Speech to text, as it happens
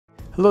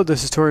Hello,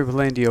 this is Tori with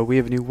LANDiO. We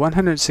have a new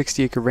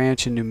 160-acre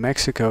ranch in New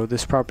Mexico.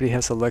 This property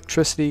has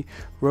electricity,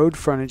 road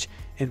frontage,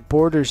 and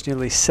borders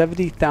nearly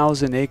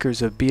 70,000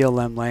 acres of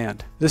BLM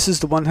land. This is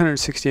the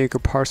 160-acre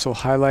parcel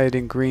highlighted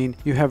in green.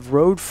 You have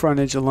road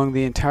frontage along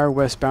the entire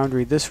west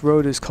boundary. This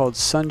road is called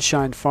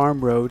Sunshine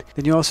Farm Road.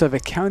 Then you also have a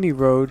county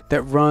road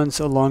that runs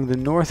along the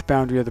north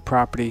boundary of the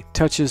property,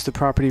 touches the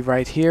property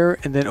right here,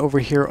 and then over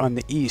here on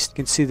the east. You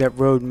can see that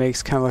road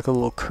makes kind of like a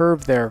little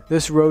curve there.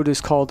 This road is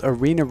called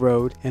Arena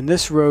Road, and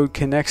this road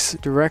connects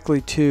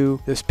directly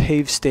to this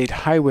paved state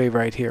highway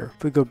right here.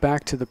 If we go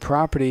back to the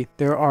property,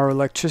 there are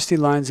electricity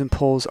lines and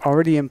poles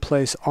already in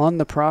place on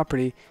the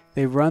property.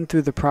 They run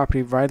through the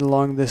property right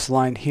along this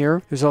line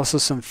here. There's also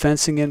some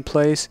fencing in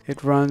place.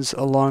 It runs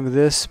along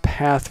this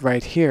path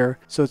right here.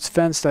 So it's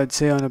fenced, I'd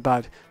say, on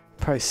about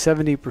probably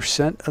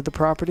 70% of the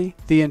property.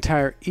 The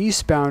entire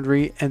east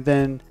boundary and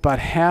then about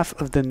half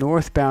of the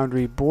north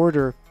boundary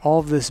border all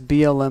of this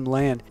BLM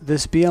land.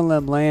 This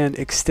BLM land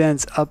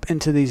extends up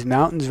into these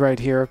mountains right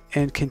here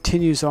and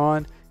continues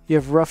on. You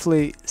have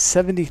roughly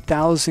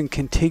 70,000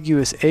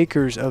 contiguous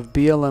acres of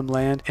BLM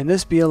land, and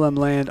this BLM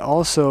land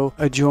also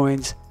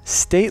adjoins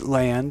state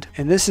land,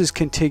 and this is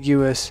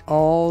contiguous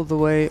all the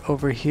way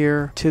over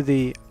here to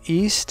the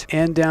east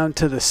and down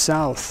to the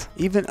south,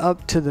 even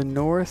up to the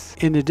north.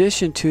 In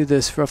addition to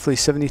this roughly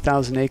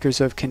 70,000 acres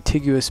of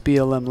contiguous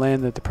BLM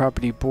land that the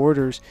property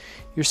borders,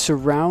 you're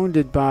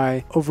surrounded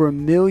by over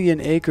 1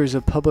 million acres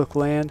of public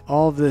land.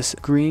 All of this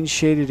green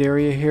shaded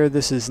area here,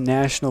 this is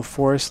national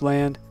forest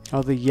land.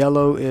 All the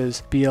yellow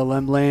is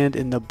BLM land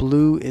and the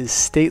blue is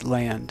state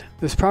land.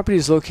 This property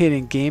is located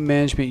in Game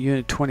Management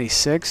Unit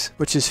 26,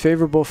 which is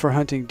favorable for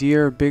hunting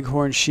deer,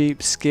 bighorn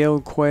sheep,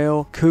 scaled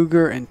quail,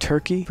 cougar, and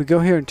turkey. If we go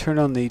here and turn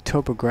on the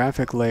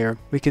topographic layer,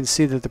 we can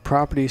see that the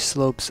property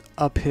slopes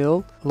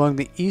uphill along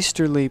the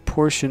easterly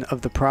portion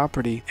of the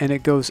property, and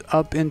it goes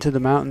up into the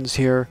mountains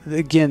here.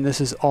 Again, this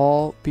is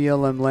all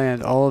BLM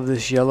land, all of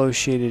this yellow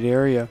shaded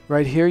area.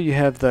 Right here you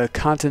have the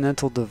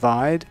Continental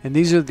Divide, and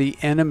these are the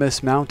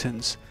Animas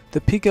Mountains. The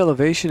peak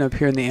elevation up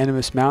here in the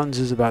Animas Mountains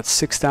is about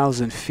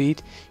 6,000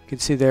 feet. You can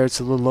see there it's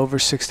a little over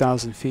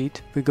 6,000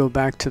 feet. If we go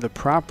back to the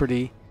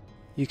property,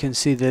 you can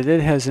see that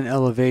it has an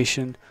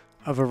elevation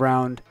of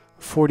around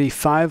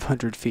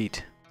 4,500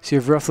 feet. So you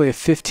have roughly a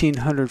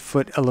 1,500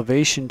 foot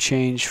elevation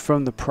change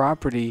from the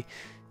property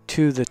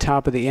to the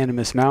top of the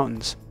Animas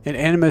Mountains. And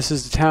Animas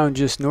is the town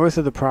just north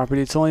of the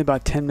property. It's only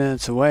about 10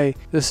 minutes away.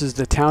 This is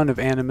the town of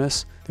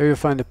Animas. There you'll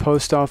find a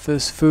post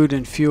office, food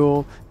and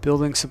fuel,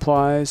 building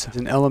supplies,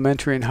 an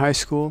elementary and high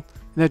school.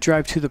 And that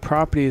drive to the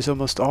property is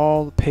almost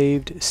all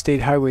paved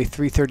State Highway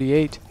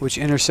 338, which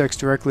intersects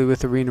directly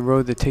with Arena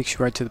Road that takes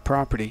you right to the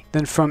property.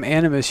 Then from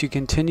Animas, you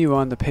continue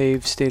on the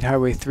paved State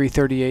Highway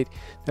 338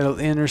 that'll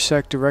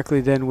intersect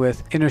directly then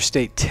with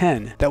Interstate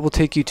 10. That will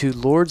take you to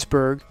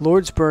Lordsburg.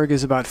 Lordsburg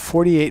is about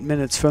 48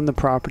 minutes from the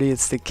property.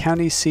 It's the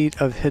county seat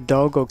of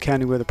Hidalgo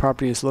County where the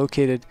property is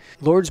located.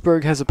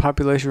 Lordsburg has a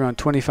population around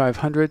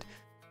 2,500.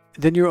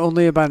 Then you're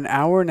only about an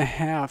hour and a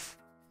half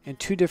in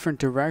two different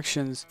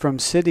directions from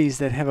cities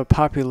that have a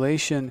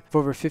population of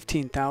over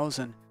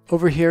 15,000.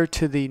 Over here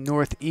to the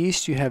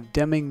northeast you have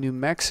Deming, New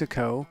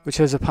Mexico, which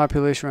has a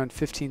population around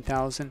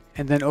 15,000.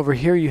 And then over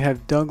here you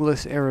have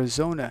Douglas,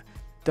 Arizona.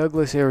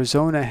 Douglas,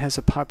 Arizona has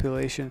a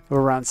population of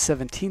around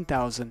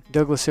 17,000.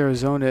 Douglas,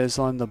 Arizona is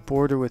on the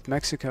border with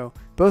Mexico.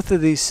 Both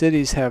of these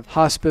cities have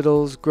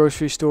hospitals,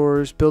 grocery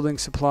stores, building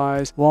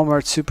supplies,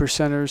 Walmart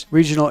supercenters,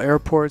 regional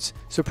airports,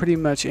 so pretty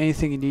much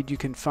anything you need you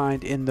can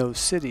find in those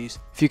cities.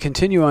 If you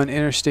continue on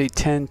Interstate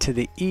 10 to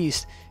the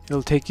east,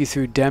 it'll take you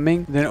through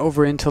Deming, then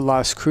over into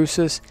Las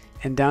Cruces,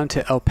 and down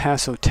to El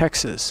Paso,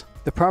 Texas.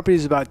 The property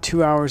is about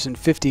 2 hours and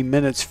 50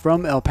 minutes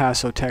from El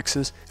Paso,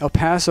 Texas. El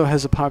Paso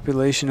has a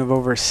population of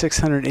over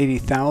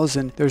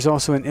 680,000. There's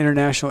also an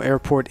international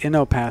airport in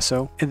El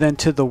Paso. And then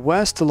to the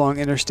west along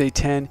Interstate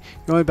 10,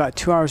 you're only about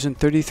 2 hours and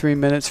 33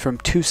 minutes from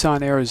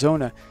Tucson,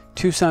 Arizona.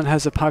 Tucson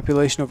has a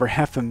population over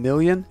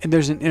 500,000, and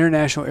there's an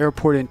international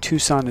airport in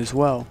Tucson as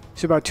well.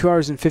 So about 2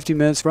 hours and 50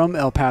 minutes from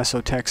El Paso,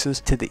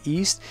 Texas to the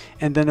east,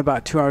 and then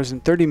about 2 hours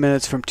and 30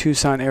 minutes from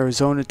Tucson,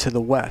 Arizona to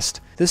the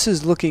west. This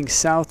is looking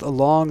south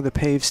along the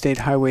paved State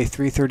Highway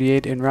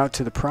 338 en route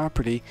to the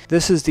property.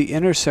 This is the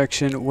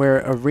intersection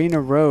where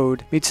Arena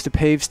Road meets the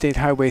paved State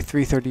Highway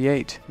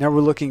 338. Now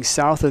we're looking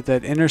south at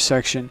that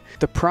intersection.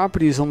 The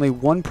property is only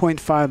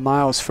 1.5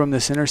 miles from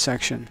this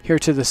intersection. Here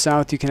to the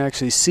south you can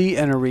actually see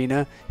an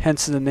arena,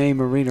 hence the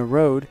name Arena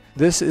Road.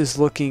 This is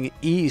looking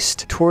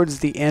east towards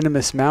the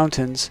Animas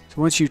Mountains.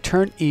 So once you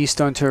turn east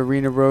onto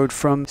Arena Road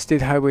from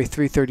State Highway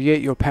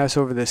 338, you'll pass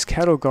over this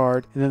cattle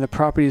guard, and then the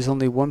property is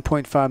only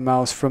 1.5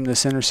 miles across from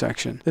this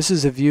intersection. This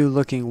is a view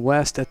looking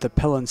west at the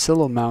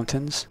Peninsula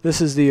Mountains.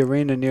 This is the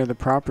arena near the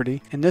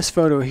property. And this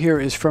photo here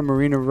is from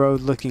Arena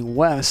Road looking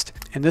west,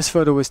 and this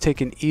photo was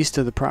taken east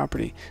of the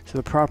property. So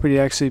the property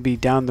would actually be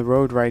down the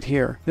road right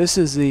here. This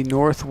is the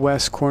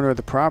northwest corner of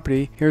the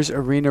property. Here's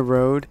Arena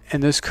Road,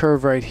 and this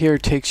curve right here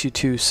takes you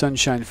to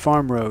Sunshine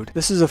Farm Road.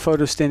 This is a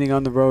photo standing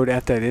on the road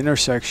at that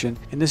intersection,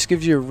 and this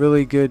gives you a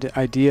really good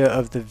idea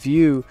of the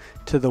view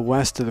to the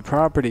west of the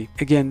property.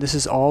 Again, this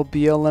is all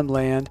BLM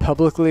land,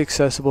 publicly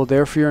accessible,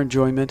 there for your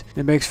enjoyment.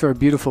 It makes for a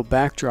beautiful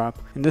backdrop.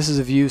 And this is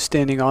a view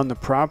standing on the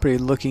property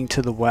looking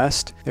to the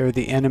west. There are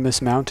the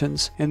Animas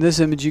Mountains. In this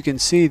image you can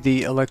see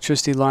the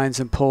electricity lines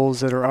and poles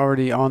that are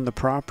already on the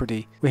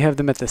property. We have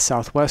them at the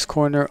southwest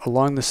corner,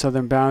 along the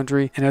southern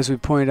boundary, and as we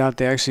pointed out,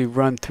 they actually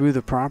run through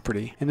the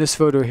property. In this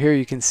photo here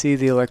you can see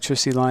the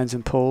electricity lines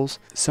and poles,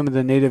 some of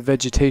the native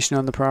vegetation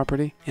on the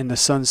property, and the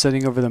sun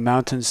setting over the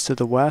mountains to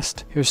the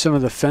west. Here's some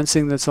of the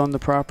fencing that's on the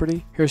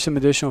property. Here's some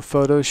additional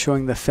photos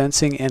showing the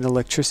fencing and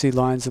electricity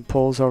lines and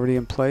poles already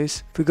in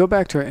place. If we go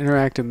back to our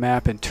interactive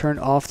map and turn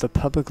off the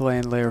public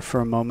land layer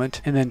for a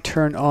moment, and then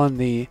turn on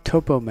the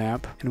topo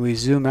map, and we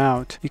zoom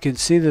out, you can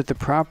see that the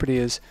property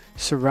is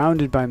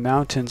surrounded by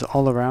mountains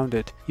all around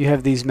it. You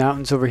have these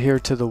mountains over here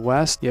to the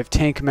west. You have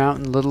Tank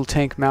Mountain, Little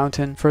Tank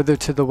Mountain. Further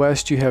to the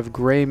west you have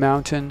Gray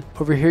Mountain.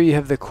 Over here you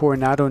have the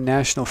Coronado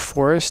National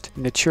Forest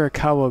in the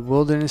Chiricahua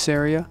Wilderness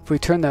area. If we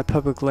turn that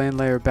public land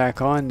layer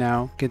back on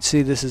now, you can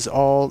see this is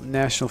all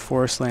national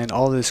forest land,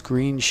 all this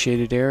green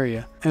shaded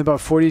area. And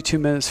about 42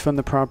 minutes from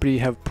the property you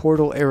have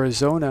Portal,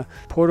 Arizona.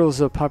 Portal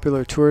is a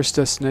popular tourist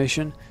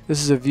destination.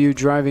 This is a view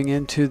driving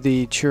into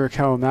the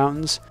Chiricahua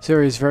Mountains. This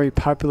area is very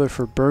popular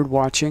for bird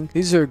watching.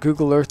 These are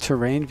Google Earth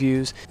terrain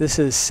views. This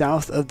is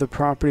south of the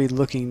property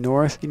looking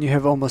north, and you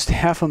have almost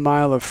half a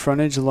mile of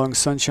frontage along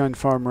Sunshine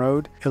Farm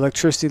Road.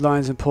 Electricity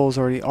lines and poles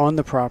already on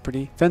the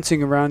property.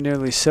 Fencing around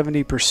nearly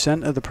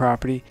 70% of the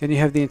property. Then you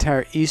have the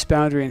entire east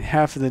boundary and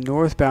half of the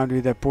north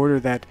boundary that border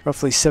that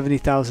roughly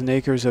 70,000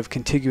 acres of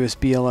contiguous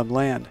BLM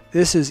land.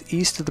 This is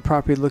east of the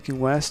property looking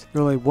west.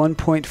 You're only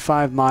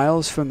 1.5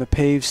 miles from the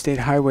paved State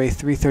Highway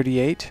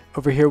 338.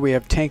 Over here we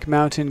have Tank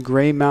Mountain,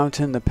 Gray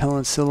Mountain, the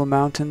Peninsula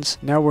Mountains.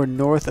 Now we're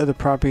north of the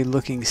property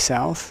looking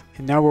south.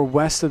 And now we're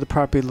west of the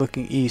property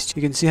looking east.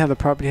 You can see how the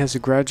property has a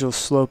gradual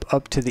slope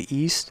up to the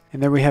east.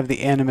 And then we have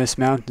the Animas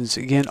Mountains.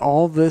 Again,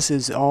 all this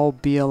is all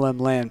BLM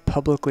land,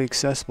 publicly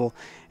accessible.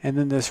 And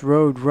then this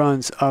road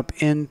runs up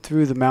in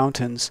through the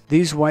mountains.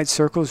 These white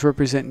circles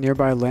represent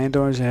nearby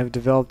landowners that have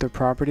developed their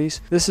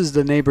properties. This is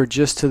the neighbor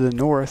just to the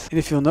north. And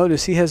if you'll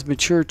notice, he has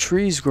mature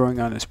trees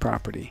growing on his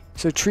property.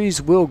 So trees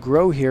will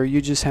grow here,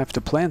 you just have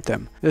to plant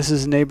them. This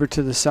is a neighbor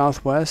to the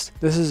southwest.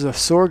 This is a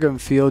sorghum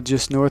field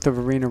just north of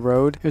Arena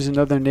Road. Here's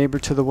another neighbor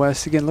to the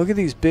west. Again, look at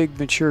these big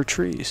mature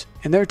trees.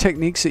 And there are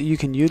techniques that you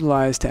can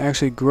utilize to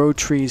actually grow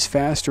trees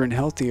faster and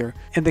healthier.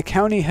 And the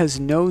county has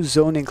no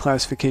zoning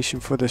classification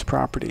for this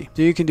property.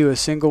 So you can do a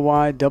single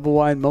wide, double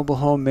wide, mobile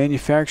home,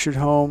 manufactured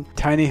home,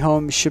 tiny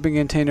home, shipping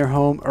container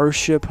home,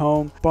 earthship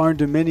home, barn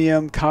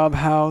dominium, cob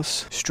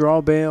house, straw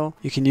bale.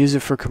 You can use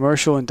it for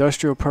commercial,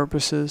 industrial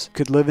purposes. You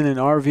could live in an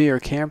RV or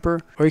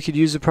camper, or you could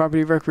use the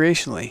property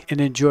recreationally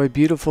and enjoy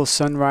beautiful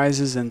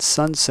sunrises and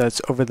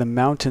sunsets over the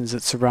mountains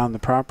that surround the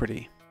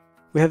property.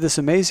 We have this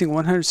amazing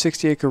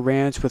 160-acre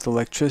ranch with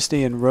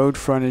electricity and road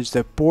frontage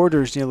that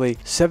borders nearly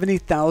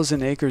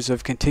 70,000 acres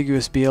of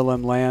contiguous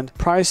BLM land,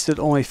 priced at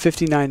only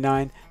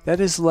 $59,900. That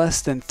is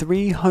less than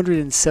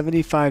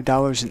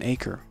 $375 an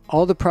acre.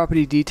 All the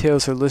property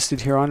details are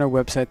listed here on our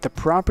website. The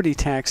property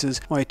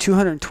taxes only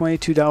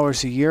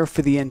 $222 a year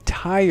for the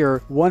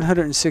entire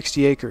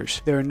 160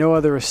 acres. There are no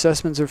other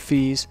assessments or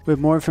fees. We have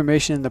more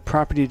information in the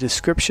property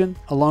description,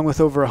 along with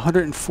over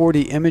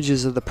 140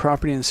 images of the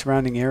property and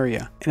surrounding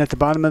area. And at the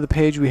bottom of the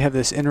page we have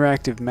this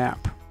interactive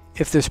map.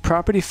 If this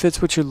property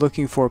fits what you're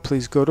looking for,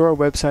 please go to our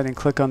website and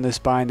click on this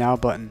Buy Now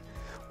button.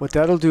 What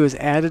that'll do is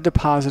add a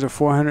deposit of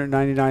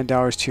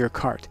 $499 to your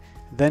cart.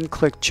 Then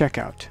click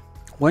Checkout.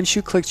 Once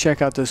you click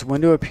Checkout, this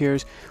window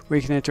appears where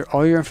you can enter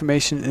all your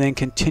information and then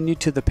continue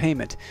to the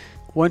payment.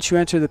 Once you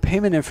enter the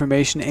payment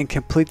information and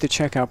complete the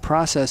checkout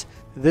process,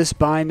 this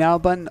Buy Now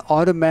button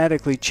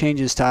automatically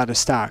changes to out of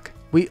stock.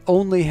 We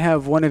only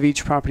have one of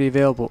each property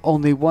available.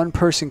 Only one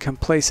person can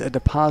place a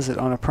deposit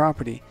on a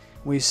property.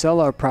 We sell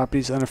our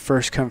properties on a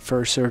first-come,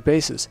 first-served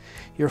basis.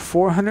 Your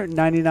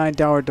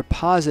 $499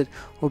 deposit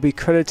will be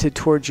credited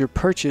towards your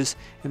purchase,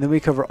 and then we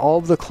cover all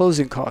of the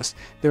closing costs.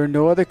 There are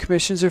no other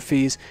commissions or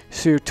fees,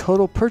 so your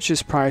total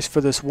purchase price for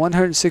this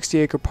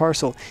 160-acre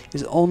parcel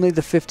is only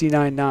the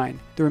 $59,900.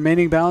 The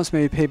remaining balance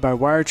may be paid by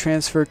wire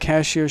transfer,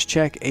 cashier's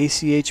check,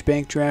 ACH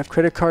bank draft,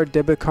 credit card,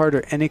 debit card,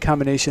 or any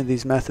combination of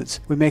these methods.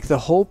 We make the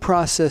whole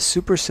process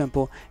super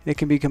simple, and it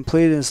can be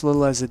completed in as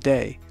little as a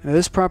day. Now,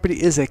 this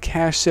property is a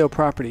cash sale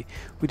property.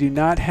 we do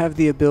not have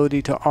the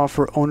ability to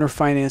offer owner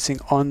financing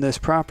on this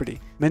property.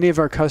 Many of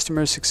our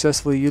customers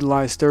successfully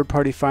utilize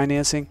third-party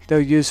financing. They'll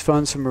use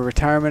funds from a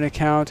retirement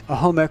account. A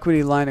home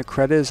equity line of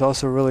credit is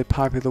also a really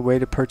popular way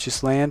to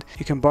purchase land.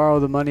 You can borrow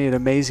the money at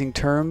amazing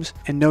terms,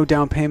 and no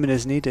down payment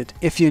is needed.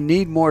 If you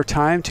need more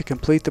time to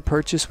complete the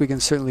purchase, we can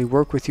certainly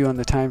work with you on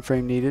the time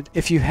frame needed.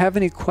 If you have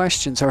any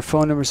questions, our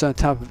phone number is on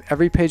top of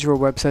every page of our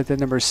website.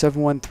 That number is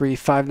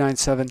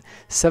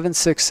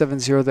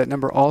 713-597-7670. That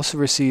number also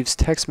receives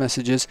text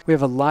messages. We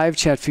have a live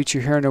chat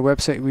feature here on our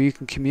website where you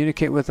can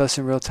communicate with us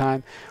in real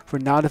time. If we're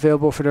not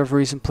available for whatever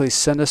reason, please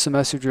send us a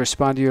message or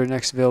respond to your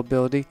next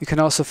availability. You can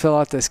also fill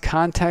out this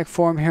contact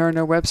form here on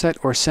our website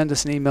or send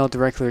us an email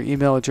directly. Our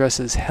email address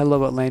is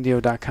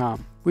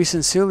hello@landio.com. We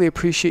sincerely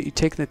appreciate you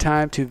taking the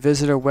time to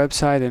visit our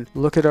website and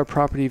look at our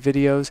property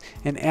videos,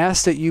 and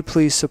ask that you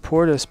please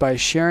support us by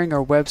sharing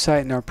our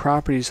website and our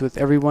properties with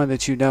everyone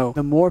that you know.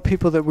 The more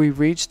people that we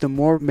reach, the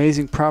more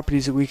amazing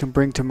properties that we can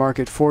bring to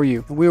market for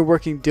you. And we are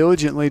working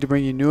diligently to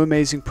bring you new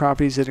amazing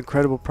properties at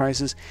incredible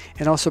prices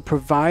and also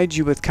provide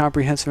you with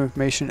comprehensive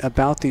information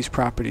about these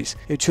properties.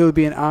 It would truly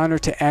be an honor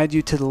to add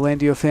you to the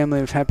LANDiO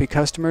family of happy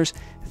customers.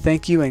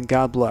 Thank you and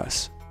God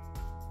bless.